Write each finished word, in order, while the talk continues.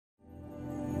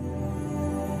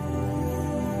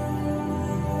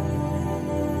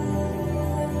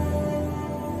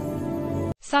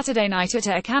Saturday night at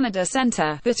Air Canada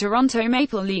Centre, the Toronto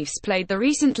Maple Leafs played the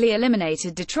recently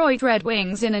eliminated Detroit Red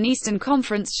Wings in an Eastern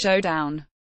Conference showdown.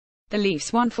 The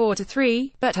Leafs won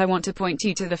 4-3, but I want to point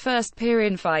you to the first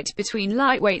period fight between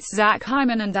lightweights Zach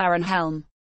Hyman and Darren Helm.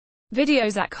 Video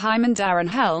Zach Hyman Darren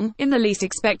Helm, in the least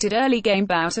expected early game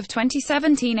bout of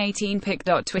 2017-18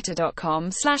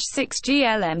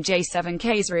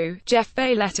 pic.twitter.com/6glmj7ksru, Jeff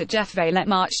Baylett at Jeff Baylett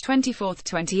March 24,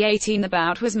 2018. The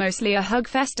bout was mostly a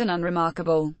hugfest and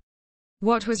unremarkable.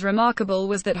 What was remarkable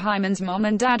was that Hyman's mom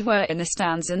and dad were in the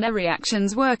stands and their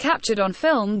reactions were captured on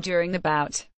film during the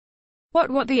bout.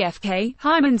 What the FK,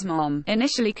 Hyman's mom,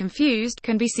 initially confused,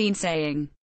 can be seen saying.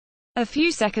 A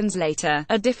few seconds later,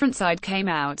 a different side came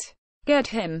out. Get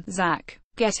him, Zach.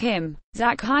 Get him.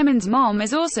 Zach Hyman's mom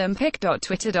is awesome.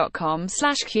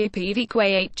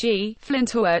 pic.twitter.com/qpvq8g,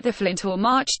 Flintor. The Flintor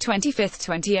March 25,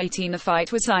 2018. The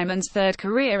fight was Hyman's third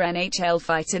career NHL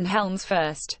fight and Helm's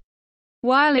first.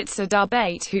 While it's a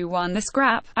debate who won the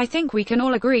scrap, I think we can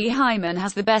all agree Hyman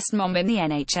has the best mom in the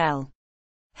NHL.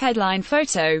 Headline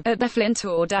photo, at the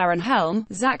Flintor Darren Helm,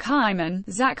 Zach Hyman,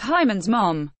 Zach Hyman's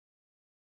mom.